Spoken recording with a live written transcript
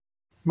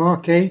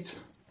Mark 8,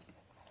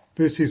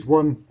 verses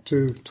 1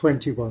 to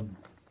 21.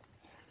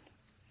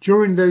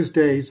 During those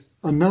days,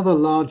 another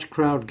large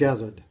crowd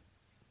gathered.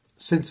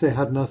 Since they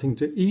had nothing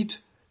to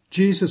eat,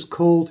 Jesus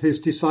called his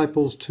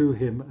disciples to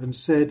him and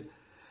said,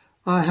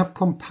 "I have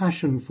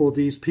compassion for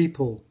these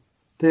people.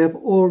 They have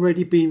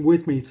already been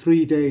with me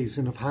 3 days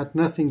and have had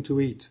nothing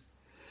to eat.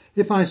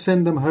 If I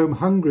send them home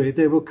hungry,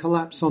 they will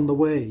collapse on the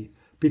way,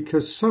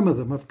 because some of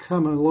them have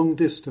come a long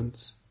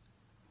distance."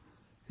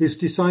 His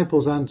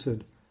disciples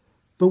answered,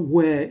 "But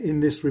where in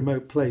this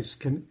remote place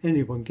can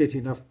anyone get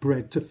enough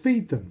bread to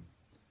feed them?"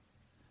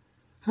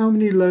 "How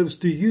many loaves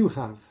do you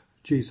have?"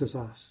 Jesus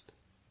asked.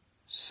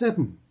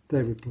 7,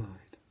 they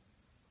replied.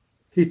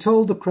 He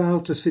told the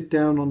crowd to sit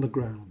down on the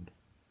ground.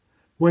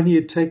 When he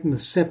had taken the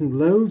 7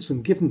 loaves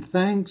and given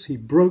thanks, he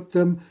broke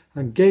them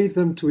and gave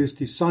them to his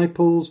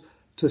disciples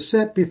to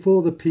set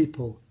before the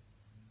people,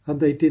 and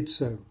they did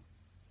so.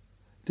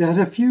 They had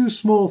a few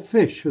small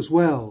fish as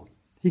well.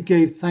 He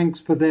gave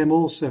thanks for them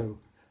also,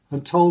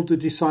 and told the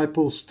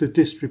disciples to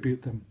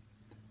distribute them.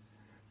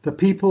 The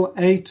people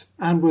ate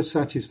and were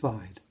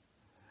satisfied.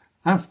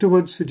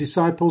 Afterwards, the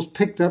disciples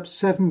picked up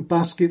 7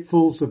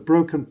 basketfuls of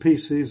broken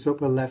pieces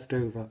that were left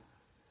over.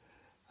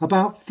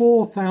 About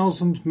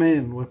 4,000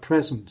 men were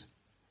present,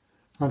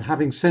 and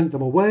having sent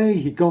them away,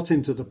 he got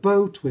into the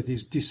boat with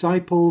his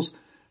disciples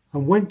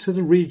and went to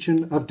the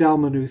region of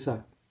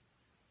Dalmanutha.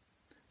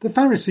 The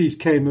Pharisees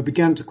came and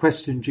began to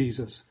question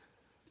Jesus.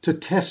 To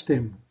test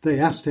him, they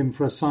asked him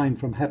for a sign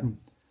from heaven.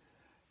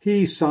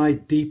 He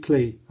sighed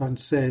deeply and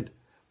said,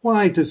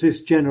 "Why does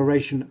this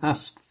generation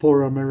ask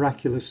for a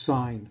miraculous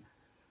sign?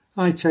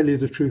 I tell you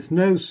the truth,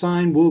 no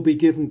sign will be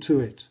given to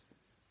it."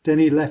 Then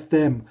he left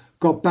them,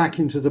 got back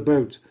into the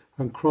boat,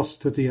 and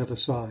crossed to the other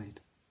side.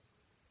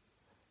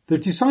 The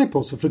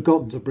disciples had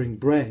forgotten to bring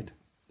bread,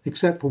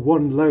 except for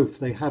 1 loaf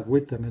they had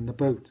with them in the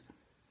boat.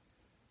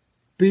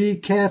 "Be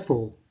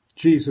careful,"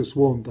 Jesus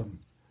warned them.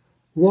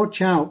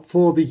 "Watch out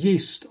for the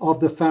yeast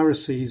of the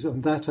Pharisees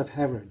and that of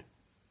Herod."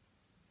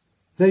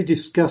 They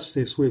discussed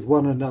this with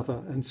one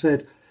another and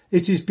said,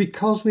 "It is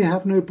because we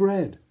have no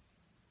bread."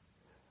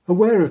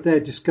 Aware of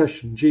their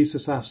discussion,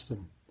 Jesus asked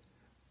them,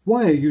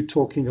 "Why are you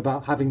talking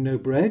about having no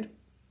bread?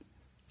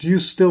 Do you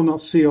still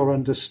not see or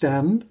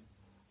understand?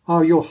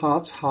 Are your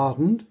hearts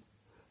hardened?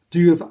 Do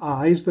you have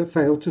eyes that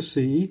fail to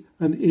see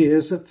and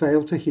ears that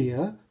fail to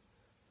hear?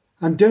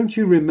 And don't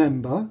you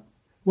remember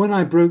when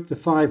I broke the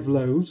 5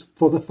 loaves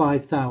for the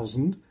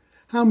 5,000,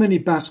 how many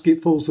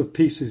basketfuls of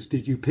pieces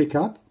did you pick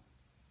up?"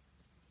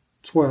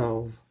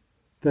 12,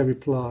 they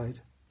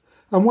replied.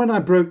 "And when I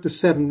broke the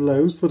 7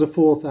 loaves for the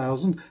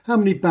 4,000, how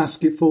many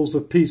basketfuls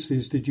of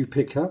pieces did you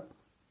pick up?"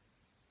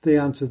 They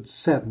answered,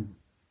 7.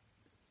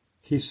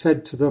 He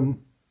said to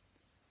them,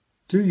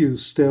 "Do you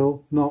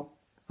still not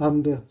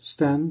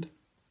understand?"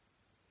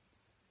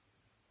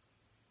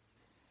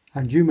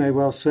 And you may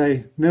well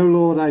say, "No,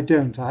 Lord, I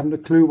don't. I haven't a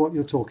clue what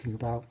you're talking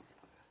about."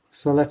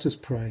 So let us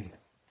pray.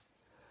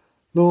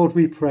 Lord,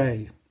 we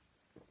pray,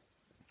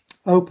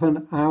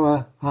 open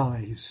our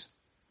eyes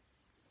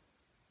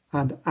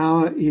and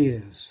our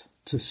ears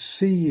to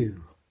see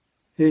you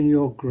in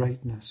your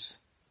greatness,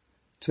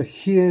 to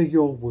hear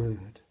your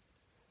word,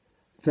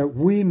 that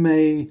we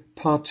may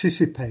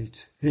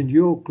participate in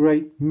your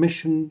great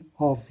mission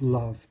of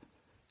love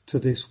to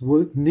this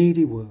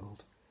needy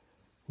world.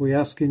 We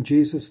ask in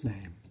Jesus'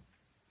 name.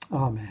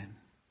 Amen.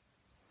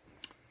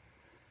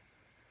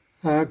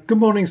 Good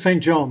morning,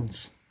 St.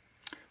 John's.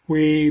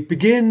 We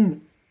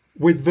begin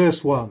with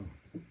verse 1.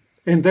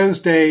 In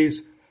those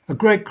days, a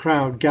great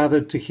crowd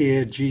gathered to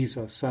hear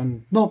Jesus,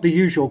 and not the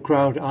usual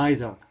crowd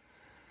either.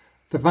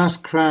 The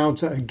vast crowds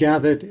that had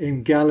gathered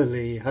in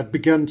Galilee had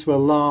begun to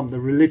alarm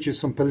the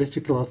religious and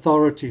political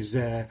authorities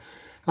there,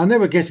 and they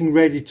were getting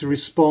ready to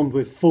respond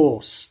with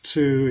force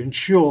to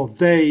ensure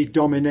they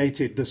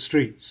dominated the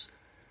streets.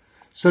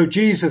 So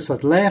Jesus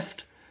had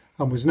left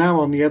and was now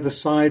on the other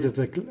side of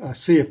the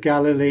Sea of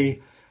Galilee,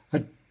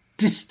 a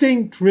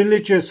distinct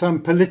religious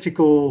and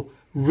political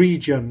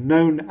region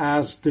known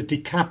as the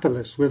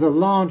Decapolis, with a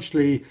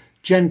largely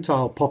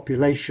Gentile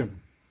population.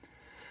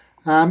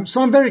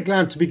 So I'm very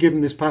glad to be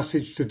given this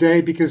passage today,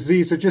 because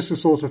these are just the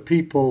sort of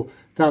people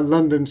that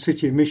London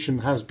City Mission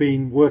has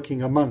been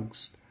working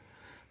amongst.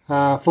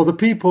 For the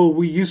people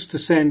we used to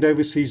send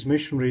overseas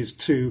missionaries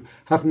to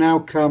have now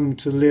come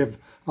to live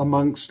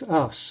amongst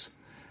us.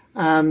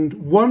 And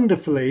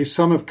wonderfully,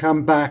 some have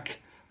come back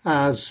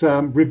as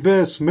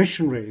reverse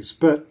missionaries,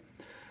 but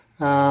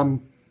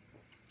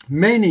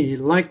many,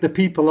 like the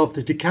people of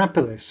the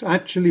Decapolis,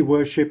 actually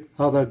worship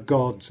other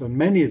gods, and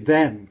many of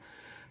them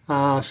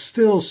are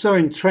still so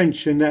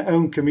entrenched in their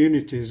own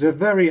communities, they're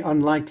very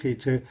unlikely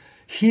to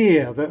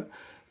hear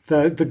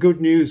the good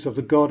news of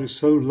the God who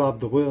so loved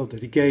the world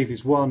that he gave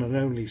his one and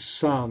only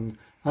Son,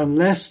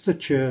 unless the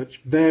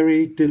church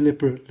very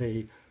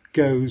deliberately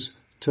goes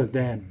to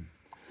them.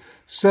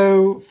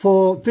 So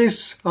for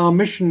this, our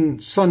Mission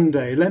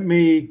Sunday, let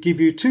me give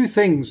you 2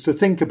 things to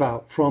think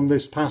about from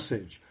this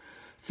passage.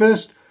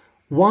 First,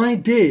 why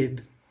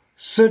did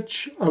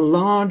such a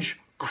large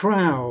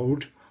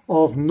crowd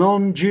of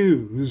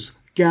non-Jews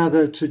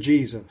gathered to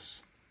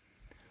Jesus.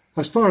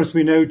 As far as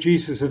we know,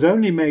 Jesus had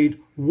only made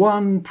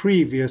one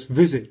previous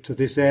visit to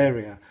this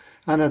area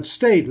and had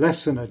stayed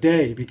less than a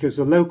day because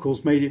the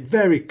locals made it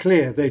very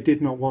clear they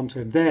did not want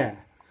him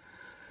there.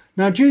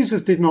 Now,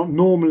 Jesus did not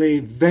normally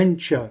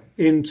venture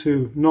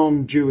into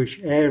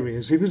non-Jewish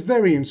areas. He was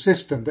very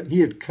insistent that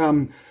he had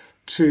come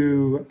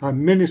to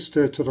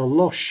minister to the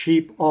lost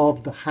sheep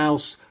of the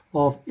house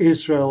of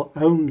Israel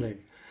only.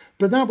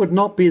 But that would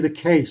not be the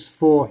case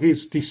for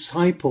his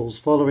disciples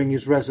following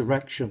his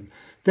resurrection.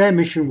 Their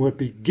mission would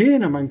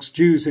begin amongst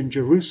Jews in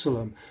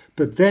Jerusalem,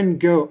 but then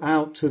go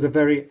out to the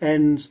very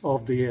ends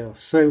of the earth.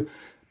 So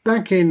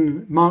back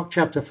in Mark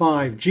chapter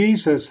 5,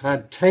 Jesus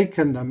had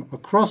taken them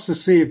across the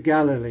Sea of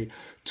Galilee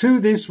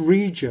to this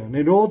region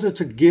in order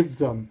to give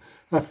them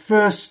a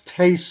first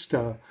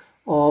taster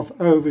of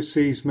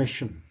overseas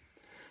mission.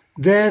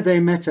 There they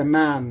met a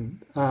man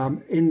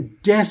in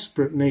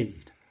desperate need,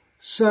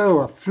 so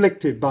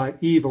afflicted by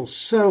evil,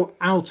 so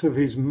out of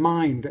his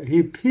mind. He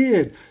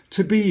appeared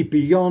to be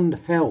beyond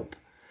help.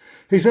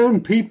 His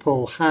own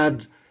people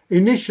had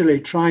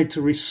initially tried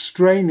to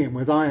restrain him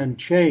with iron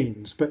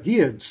chains, but he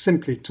had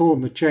simply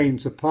torn the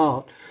chains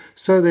apart.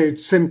 So they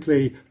had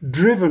simply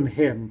driven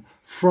him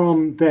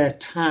from their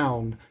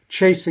town,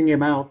 chasing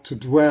him out to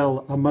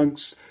dwell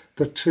amongst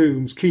the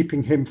tombs,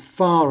 keeping him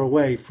far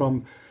away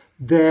from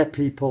their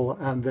people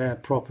and their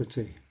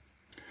property.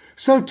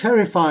 So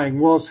terrifying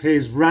was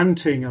his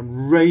ranting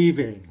and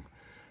raving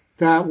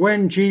that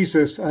when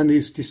Jesus and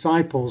his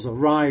disciples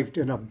arrived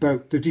in a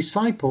boat, the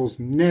disciples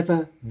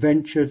never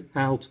ventured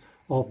out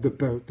of the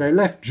boat. They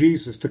left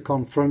Jesus to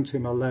confront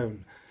him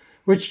alone,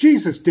 which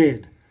Jesus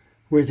did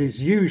with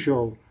his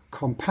usual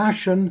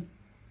compassion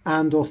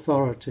and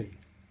authority.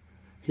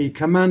 He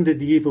commanded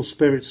the evil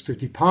spirits to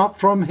depart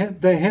from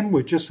him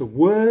with just a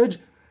word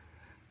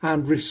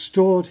and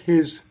restored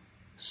his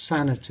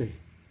sanity.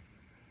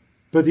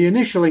 But the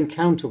initial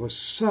encounter was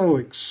so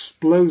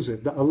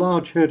explosive that a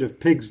large herd of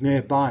pigs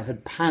nearby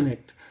had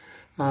panicked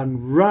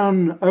and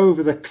run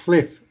over the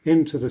cliff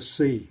into the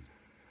sea.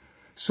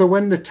 So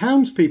when the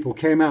townspeople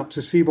came out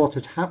to see what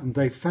had happened,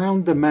 they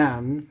found the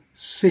man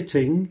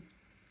sitting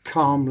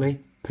calmly,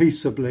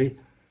 peaceably,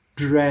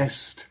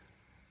 dressed,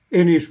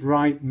 in his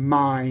right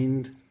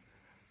mind,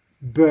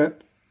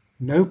 but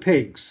no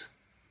pigs.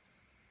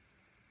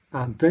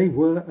 And they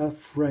were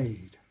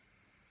afraid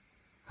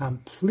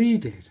and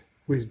pleaded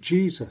with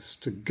Jesus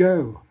to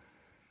go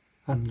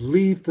and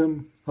leave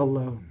them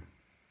alone.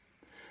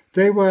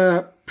 They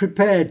were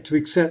prepared to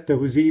accept there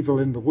was evil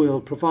in the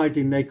world,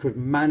 providing they could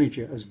manage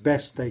it as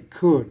best they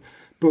could,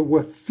 but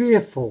were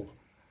fearful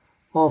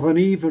of an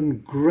even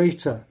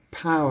greater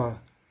power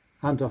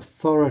and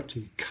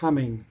authority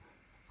coming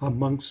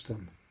amongst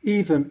them,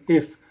 even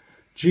if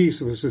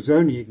Jesus was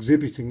only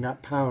exhibiting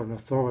that power and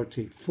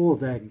authority for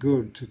their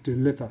good, to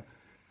deliver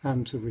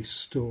and to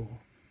restore.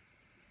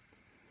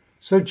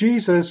 So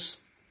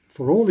Jesus,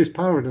 for all his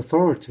power and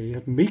authority,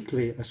 had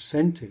meekly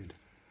assented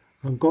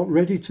and got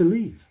ready to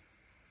leave.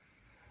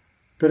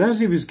 But as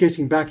he was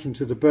getting back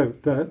into the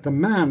boat, the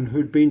man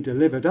who'd been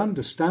delivered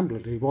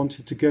understandably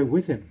wanted to go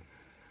with him.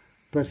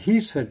 But he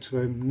said to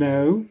him,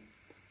 "No,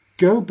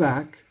 go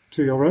back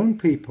to your own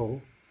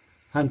people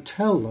and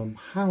tell them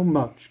how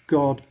much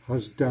God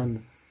has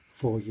done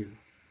for you."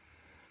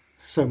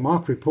 So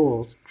Mark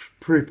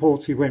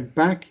reports he went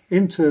back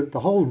into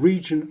the whole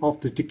region of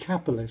the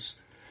Decapolis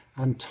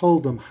and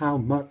told them how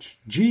much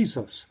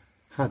Jesus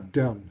had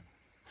done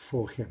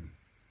for him.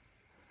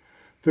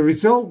 The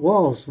result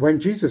was, when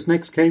Jesus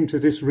next came to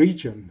this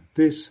region,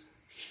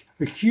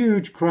 a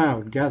huge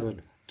crowd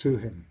gathered to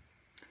him.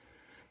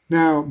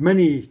 Now,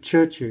 many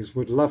churches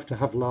would love to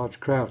have large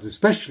crowds,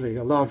 especially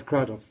a large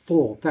crowd of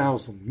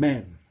 4,000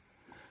 men.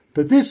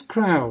 But this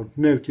crowd,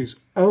 notice,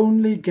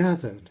 only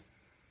gathered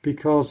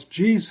because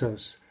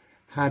Jesus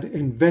had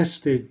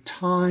invested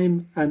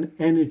time and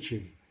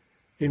energy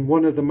in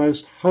one of the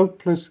most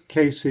hopeless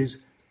cases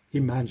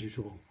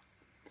imaginable.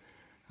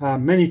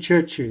 Many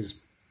churches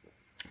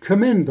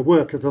commend the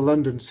work of the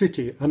London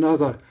City and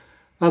other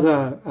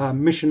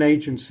mission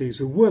agencies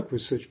who work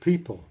with such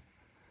people,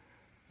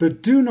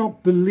 but do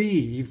not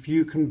believe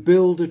you can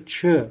build a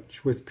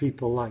church with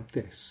people like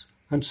this,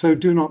 and so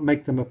do not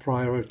make them a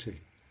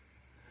priority.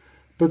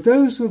 But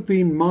those who have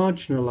been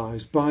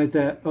marginalised by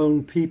their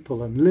own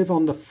people and live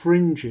on the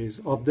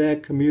fringes of their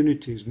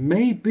communities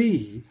may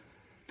be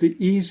the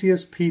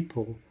easiest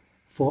people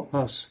for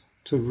us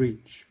to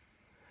reach.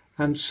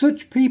 And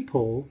such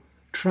people,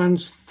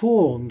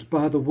 transformed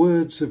by the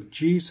words of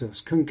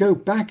Jesus, can go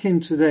back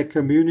into their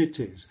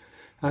communities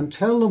and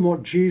tell them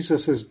what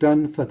Jesus has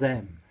done for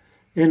them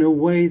in a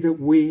way that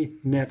we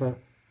never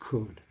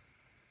could.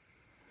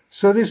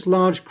 So this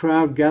large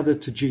crowd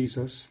gathered to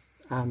Jesus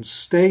and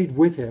stayed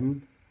with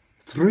him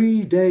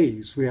 3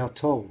 days, we are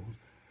told,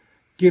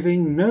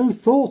 giving no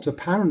thought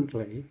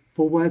apparently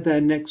for where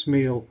their next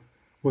meal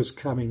was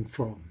coming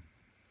from.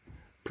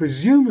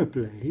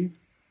 Presumably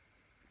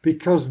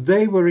because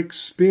they were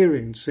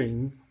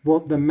experiencing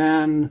what the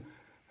man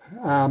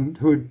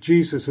who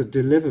Jesus had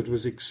delivered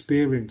was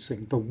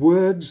experiencing, the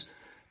words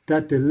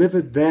that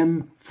delivered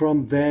them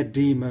from their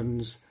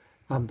demons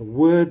and the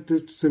word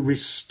that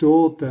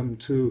restored them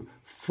to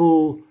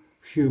full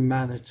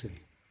humanity.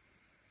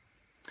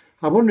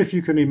 I wonder if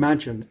you can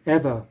imagine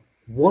ever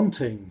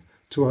wanting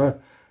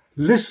to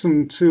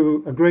listen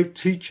to a great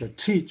teacher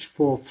teach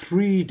for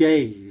 3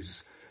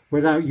 days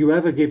without you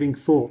ever giving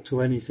thought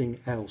to anything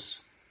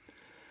else.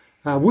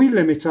 We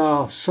limit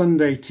our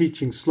Sunday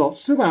teaching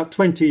slots to about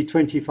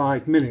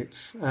 20-25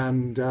 minutes,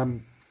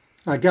 and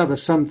I gather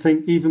some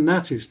think even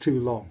that is too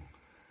long.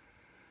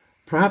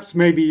 Perhaps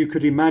maybe you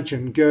could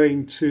imagine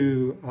going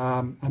to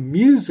a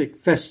music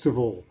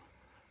festival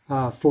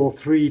for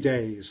 3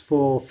 days,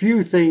 for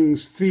few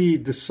things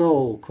feed the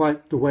soul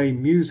quite the way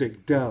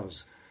music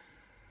does.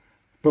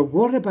 But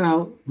what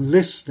about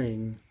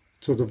listening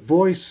to the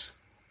voice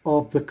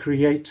of the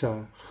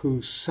Creator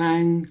who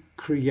sang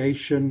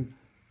creation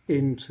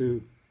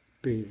into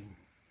being?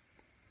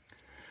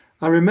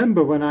 I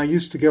remember when I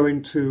used to go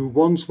into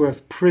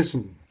Wandsworth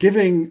Prison,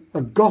 giving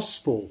a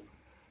gospel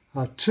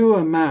to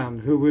a man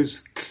who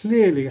was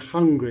clearly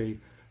hungry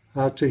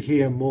to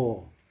hear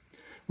more.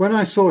 When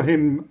I saw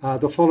him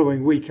the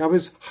following week, I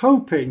was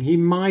hoping he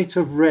might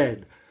have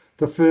read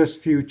the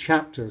first few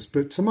chapters,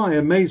 but to my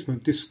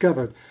amazement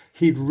discovered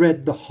he'd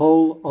read the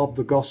whole of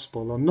the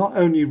gospel, and not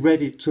only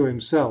read it to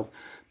himself,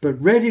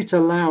 but read it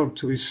aloud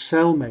to his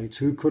cellmate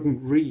who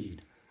couldn't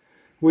read.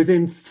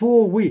 Within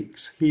 4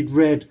 weeks, he'd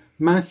read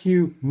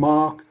Matthew,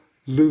 Mark,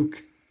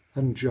 Luke,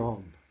 and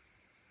John.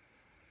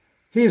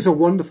 Here's a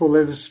wonderful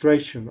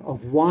illustration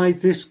of why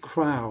this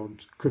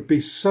crowd could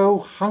be so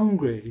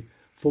hungry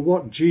for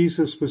what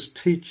Jesus was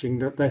teaching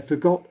that they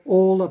forgot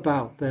all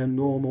about their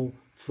normal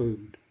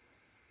food.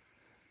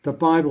 The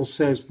Bible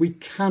says we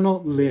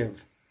cannot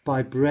live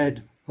by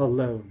bread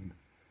alone,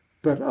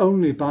 but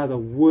only by the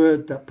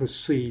word that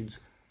proceeds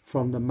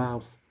from the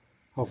mouth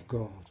of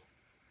God.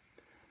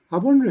 I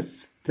wonder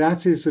if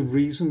that is the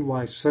reason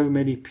why so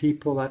many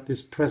people at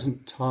this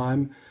present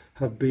time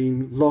have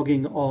been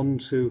logging on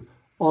to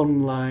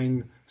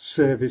online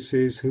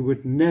services who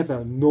would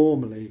never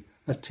normally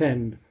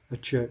attend a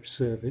church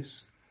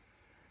service,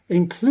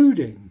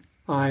 including,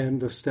 I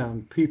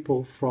understand,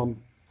 people from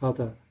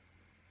other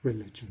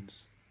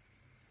religions.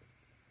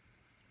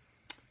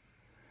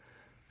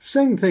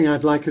 Second thing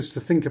I'd like us to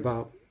think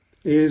about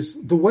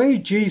is the way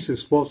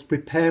Jesus was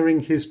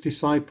preparing his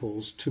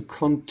disciples to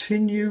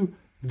continue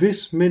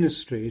this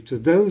ministry to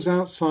those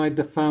outside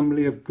the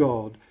family of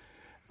God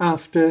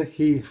after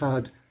he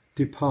had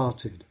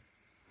departed.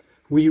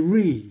 We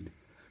read,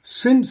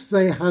 "Since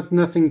they had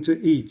nothing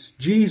to eat,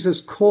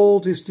 Jesus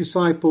called his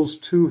disciples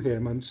to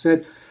him and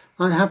said,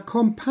 'I have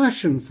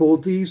compassion for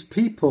these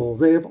people.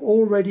 They have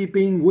already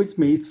been with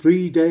me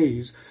 3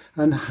 days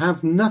and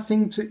have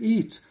nothing to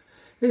eat.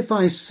 If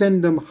I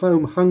send them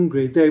home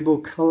hungry, they will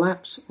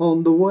collapse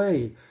on the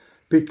way,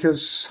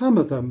 because some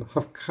of them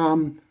have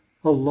come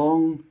a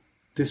long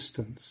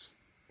distance.'"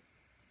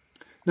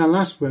 Now,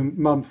 last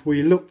month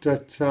we looked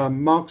at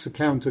Mark's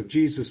account of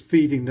Jesus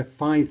feeding the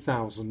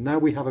 5,000. Now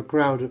we have a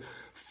crowd of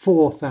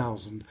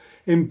 4,000.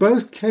 In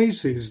both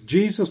cases,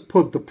 Jesus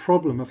put the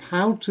problem of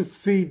how to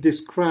feed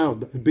this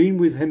crowd that had been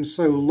with him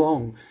so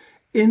long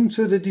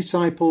into the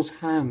disciples'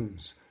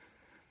 hands.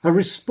 A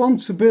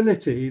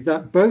responsibility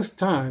that both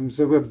times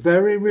they were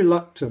very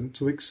reluctant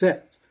to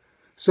accept.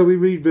 So we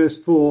read verse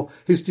 4,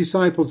 "His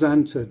disciples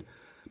answered,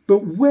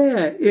 'But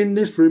where in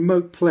this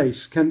remote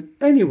place can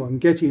anyone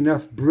get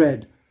enough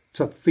bread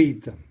to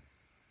feed them?'"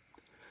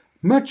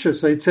 Much as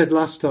they'd said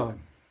last time.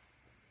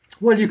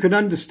 Well, you can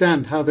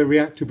understand how they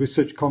reacted with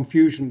such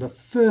confusion the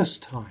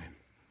first time.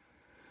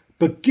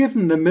 But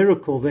given the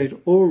miracle they'd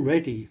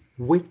already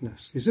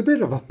witnessed, it's a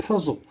bit of a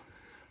puzzle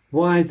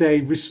why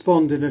they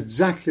respond in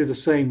exactly the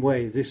same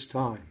way this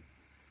time.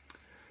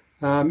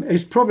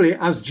 It's probably,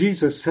 as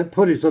Jesus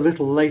put it a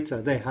little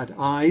later, they had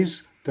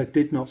eyes that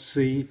did not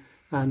see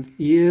and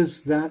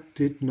ears that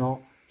did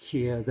not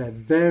hear. They're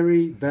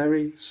very,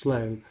 very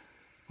slow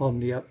on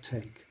the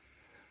uptake.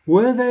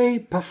 Were they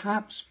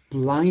perhaps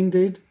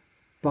blinded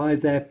by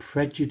their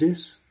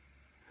prejudice?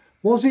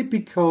 Was it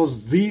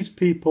because these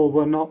people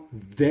were not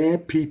their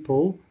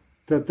people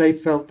that they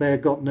felt they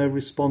had got no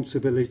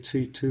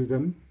responsibility to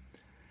them?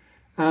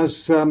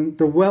 As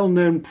the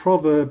well-known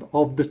proverb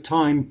of the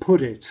time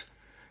put it,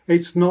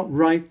 it's not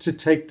right to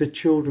take the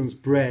children's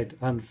bread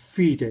and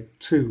feed it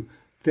to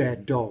their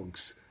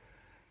dogs.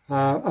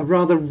 A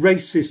rather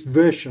racist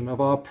version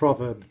of our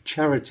proverb,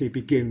 charity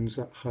begins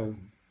at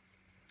home.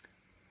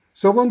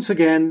 So once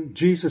again,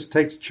 Jesus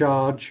takes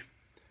charge,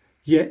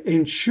 yet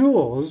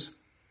ensures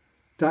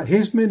that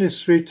his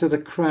ministry to the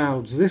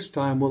crowds this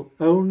time will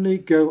only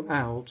go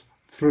out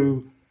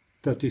through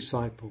the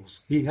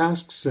disciples. He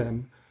asks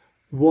them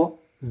what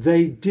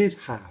they did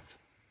have.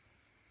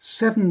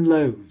 7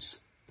 loaves,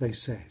 they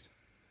said,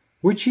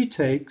 which he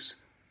takes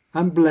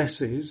and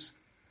blesses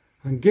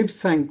and gives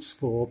thanks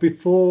for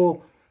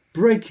before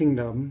breaking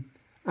them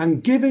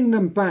and giving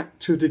them back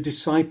to the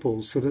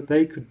disciples so that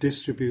they could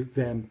distribute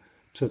them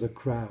to the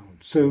crowd.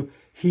 So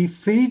he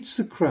feeds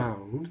the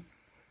crowd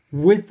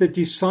with the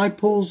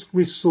disciples'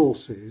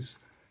 resources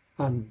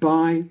and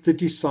by the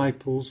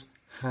disciples'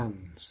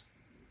 hands.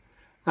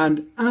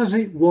 And as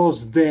it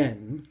was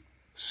then,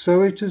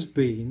 so it has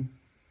been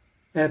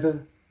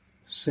ever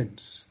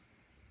since.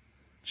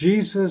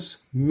 Jesus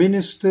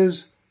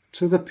ministers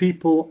to the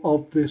people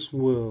of this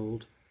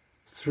world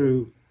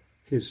through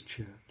his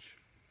church.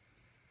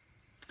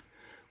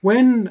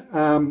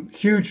 When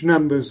huge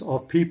numbers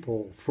of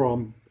people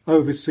from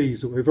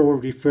overseas that we've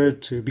already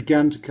referred to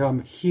began to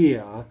come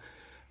here,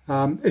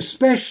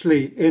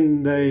 especially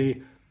in the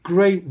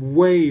great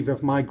wave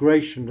of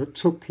migration that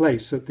took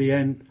place at the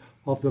end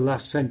of the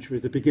last century,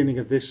 the beginning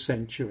of this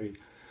century,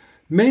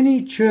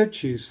 many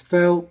churches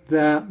felt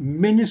that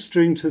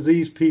ministering to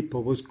these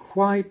people was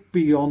quite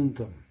beyond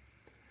them.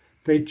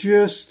 They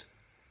just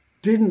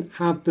didn't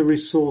have the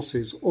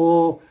resources,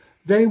 or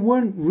they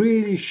weren't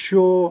really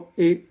sure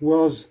it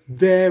was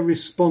their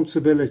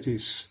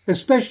responsibilities,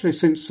 especially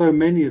since so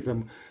many of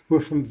them were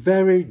from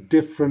very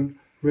different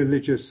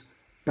religious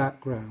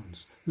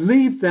backgrounds.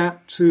 Leave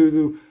that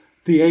to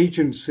the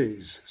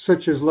agencies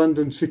such as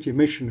London City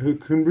Mission, who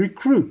can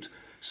recruit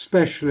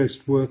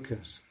specialist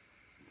workers,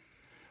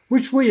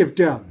 which we have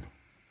done.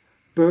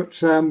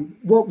 But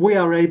what we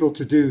are able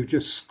to do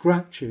just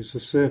scratches the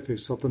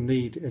surface of the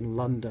need in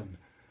London,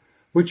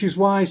 which is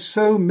why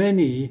so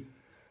many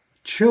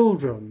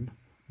children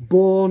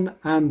born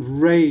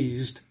and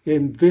raised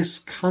in this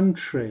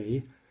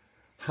country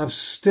have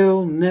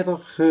still never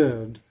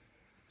heard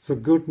the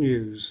good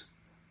news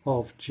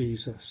of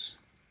Jesus.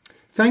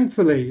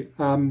 Thankfully,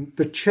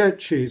 the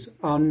churches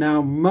are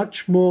now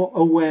much more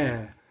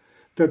aware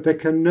that they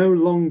can no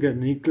longer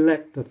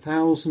neglect the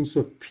thousands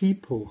of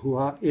people who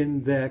are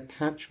in their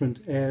catchment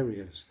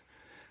areas,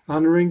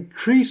 and are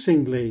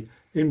increasingly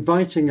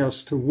inviting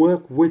us to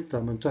work with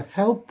them and to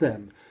help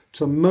them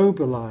to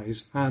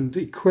mobilize and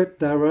equip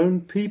their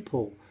own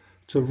people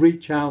to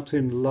reach out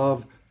in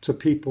love to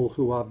people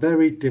who are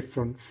very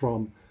different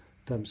from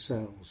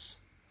themselves.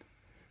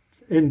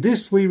 In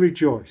this we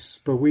rejoice,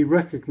 but we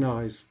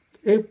recognize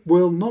it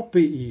will not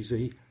be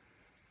easy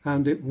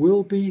and it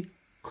will be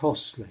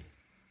costly.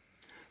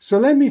 So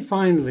let me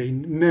finally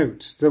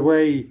note the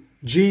way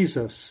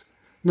Jesus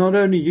not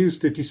only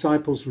used the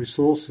disciples'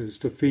 resources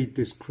to feed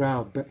this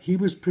crowd, but he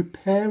was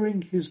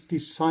preparing his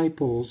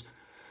disciples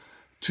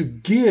to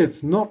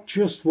give not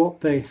just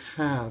what they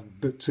had,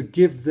 but to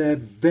give their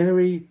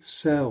very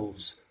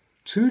selves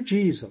to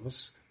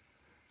Jesus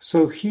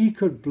so he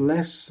could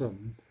bless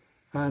them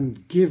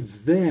and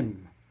give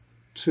them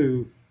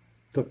to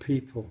the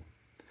people.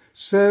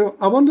 So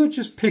I want to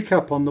just pick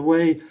up on the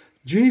way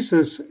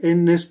Jesus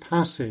in this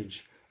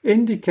passage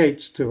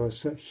indicates to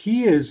us that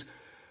he is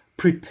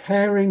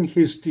preparing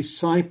his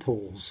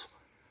disciples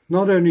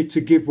not only to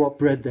give what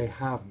bread they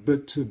have,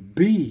 but to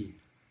be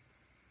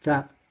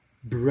that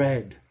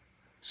bread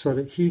so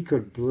that he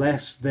could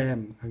bless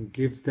them and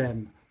give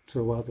them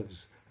to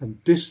others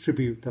and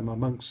distribute them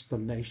amongst the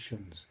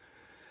nations.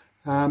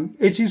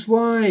 It is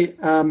why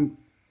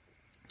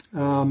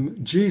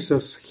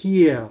Jesus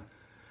here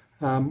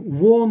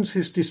warns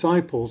his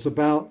disciples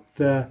about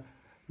the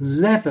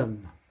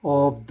leaven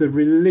of the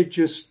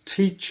religious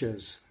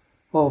teachers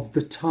of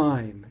the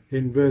time.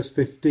 In verse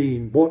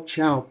 15, watch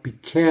out, be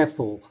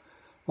careful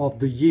of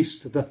the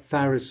yeast of the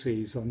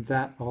Pharisees and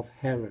that of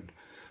Herod.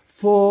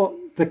 For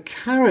the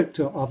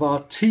character of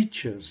our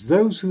teachers,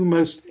 those who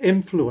most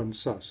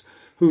influence us,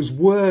 whose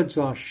words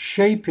are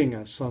shaping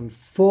us and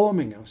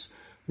forming us,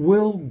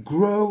 will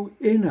grow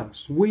in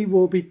us. We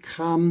will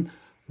become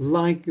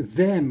like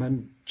them.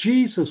 And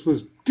Jesus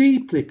was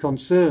deeply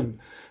concerned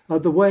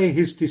at the way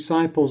his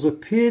disciples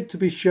appeared to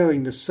be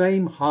showing the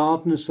same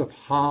hardness of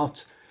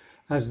heart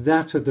as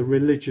that of the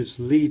religious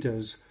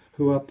leaders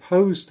who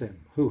opposed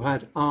him, who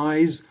had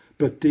eyes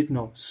but did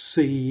not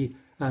see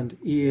and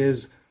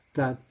ears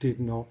that did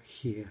not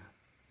hear.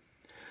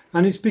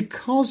 And it's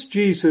because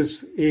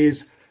Jesus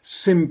is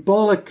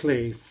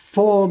symbolically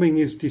forming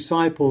his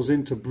disciples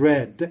into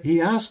bread that he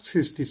asks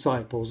his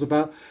disciples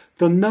about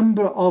the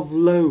number of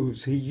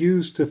loaves he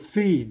used to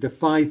feed the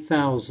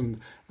 5,000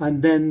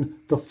 and then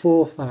the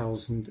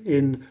 4,000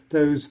 in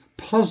those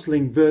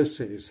puzzling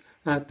verses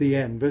at the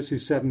end,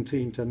 verses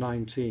 17 to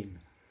 19.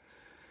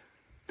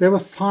 There were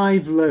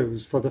 5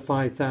 loaves for the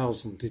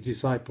 5,000, the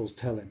disciples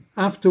tell him,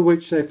 after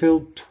which they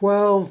filled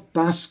 12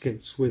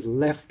 baskets with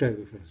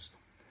leftovers.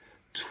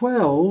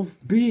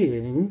 12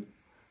 being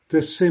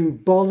the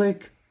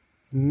symbolic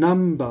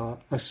number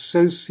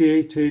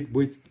associated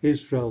with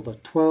Israel, the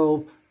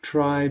 12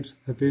 tribes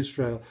of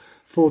Israel.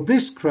 For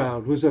this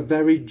crowd was a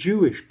very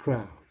Jewish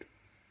crowd.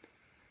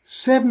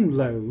 7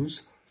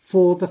 loaves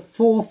for the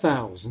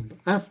 4,000,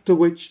 after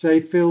which they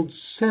filled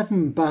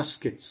 7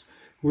 baskets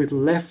with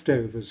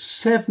leftovers,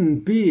 7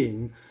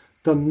 being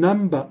the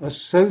number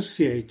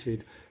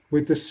associated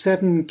with the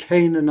 7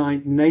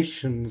 Canaanite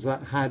nations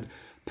that had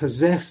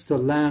possessed the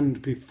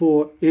land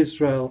before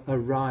Israel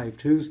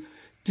arrived, whose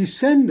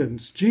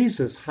descendants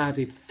Jesus had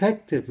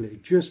effectively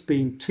just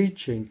been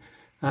teaching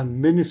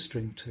and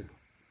ministering to.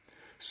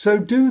 So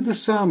do the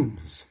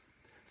sums.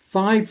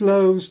 5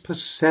 loaves per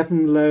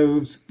 7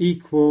 loaves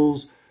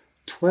equals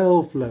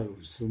 12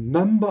 loaves, the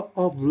number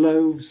of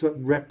loaves that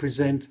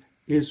represent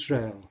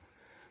Israel.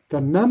 The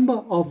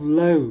number of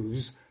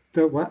loaves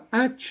that were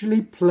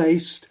actually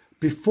placed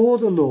before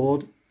the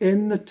Lord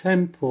in the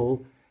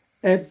temple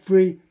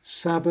every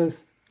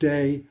Sabbath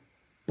day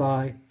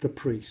by the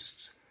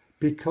priests,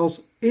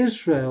 because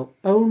Israel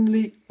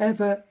only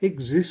ever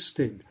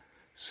existed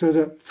so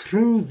that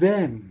through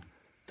them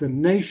the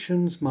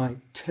nations might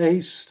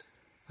taste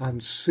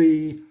and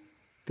see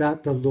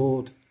that the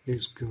Lord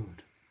is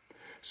good.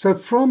 So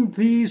from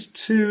these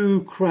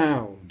two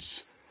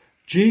crowds,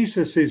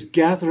 Jesus is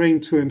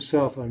gathering to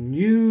himself a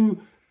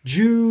new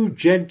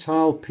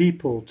Jew-Gentile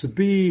people to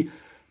be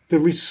the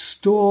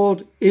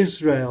restored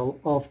Israel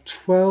of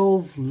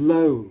 12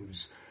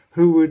 loaves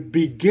who would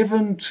be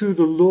given to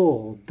the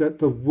Lord that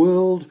the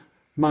world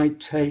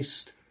might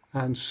taste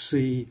and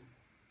see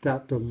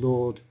that the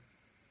Lord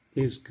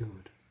is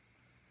good.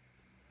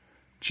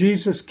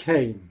 Jesus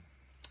came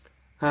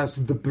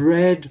as the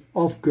bread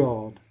of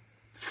God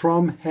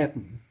from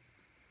heaven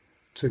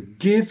to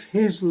give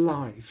his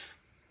life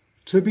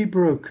to be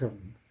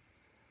broken,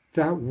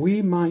 that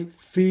we might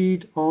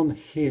feed on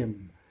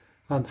him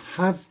and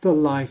have the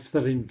life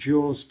that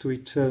endures to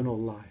eternal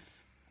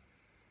life.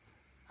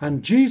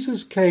 And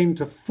Jesus came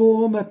to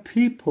form a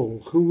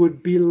people who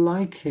would be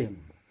like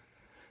him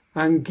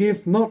and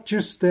give not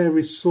just their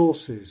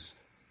resources,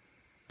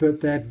 but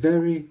their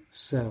very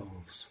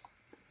selves.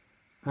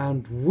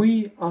 And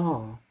we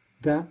are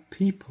that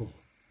people.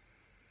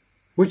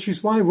 Which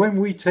is why when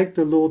we take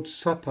the Lord's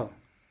Supper,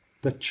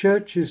 the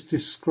church is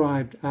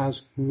described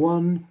as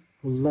one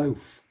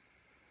loaf.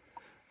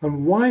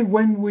 And why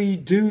when we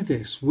do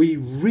this, we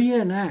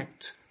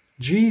reenact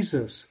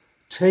Jesus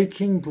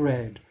taking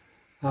bread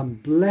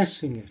and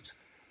blessing it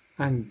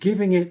and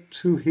giving it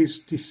to his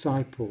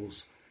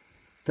disciples,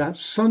 that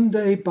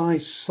Sunday by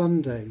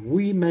Sunday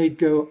we may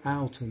go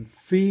out and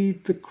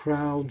feed the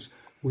crowds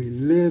we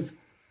live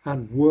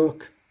and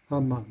work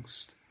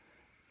amongst,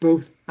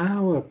 both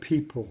our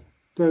people,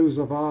 those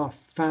of our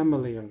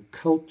family and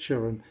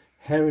culture and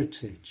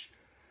heritage,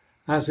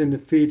 as in the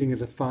feeding of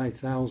the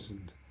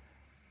 5,000,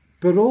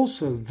 but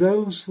also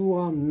those who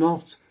are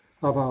not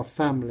of our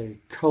family,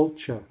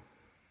 culture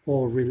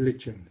or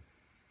religion,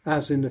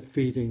 as in the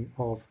feeding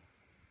of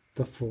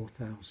the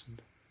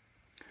 4,000.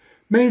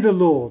 May the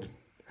Lord,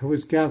 who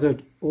has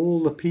gathered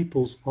all the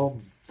peoples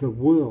of the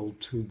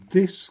world to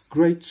this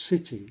great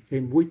city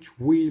in which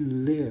we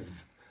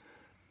live,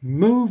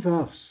 move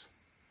us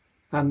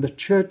and the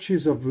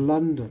churches of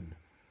London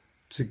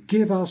to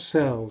give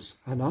ourselves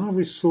and our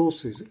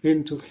resources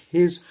into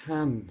his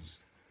hands,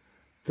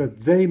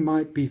 that they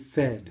might be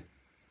fed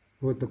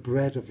with the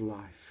bread of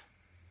life.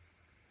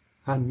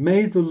 And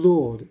may the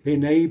Lord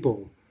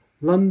enable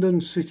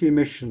London City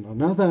Mission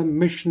and other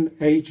mission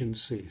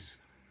agencies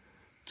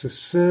to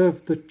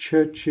serve the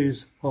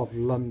churches of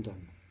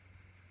London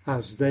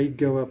as they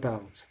go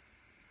about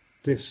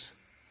this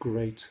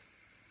great